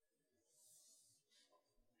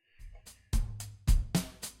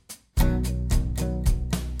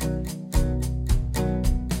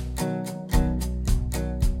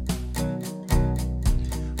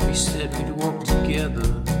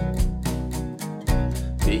together.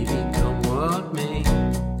 Baby, come what may.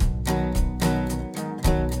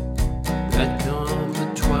 That come the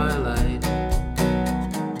twilight,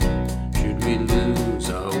 should we lose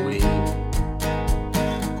our way?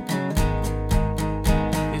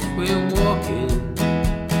 If we're walking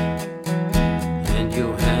and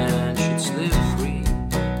your hand should slip free,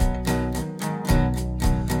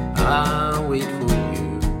 I'll wait for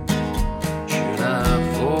you. Should I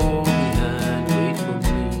fall behind, wait for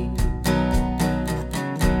me.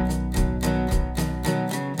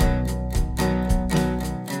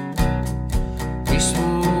 We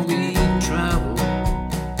swore we'd travel,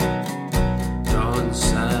 drawn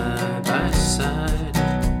side by side.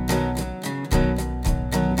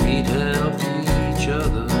 We'd help each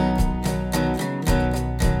other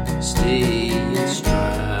stay in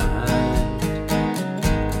stride.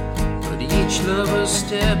 But each lover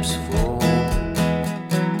steps forward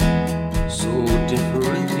so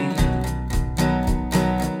differently.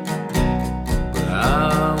 But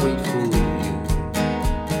I'll wait for you.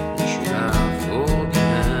 Should I fall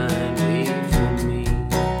behind, wait for me.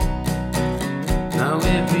 Now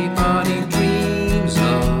everybody dreams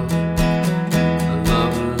of a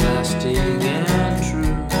love lasting and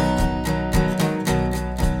true.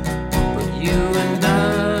 But you and I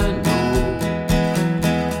know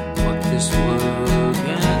what this world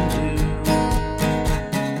can do.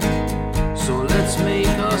 So let's make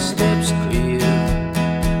our steps clear,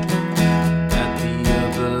 that the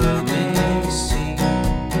other may see.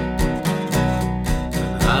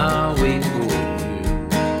 And I'll wait for you.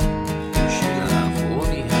 Should I fall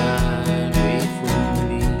behind, wait for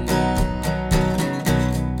me.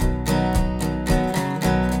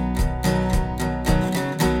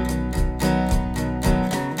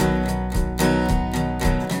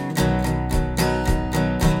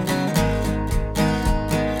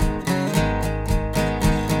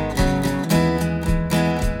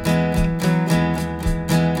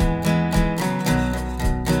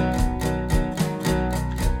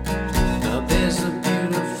 Now there's a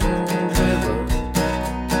beautiful river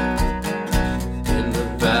in the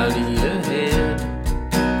valley ahead.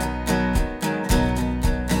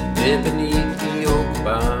 There beneath the oak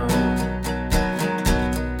bough,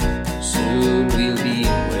 soon we'll be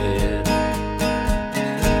wed.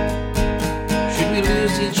 Should we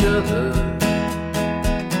lose each other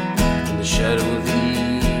in the shadow of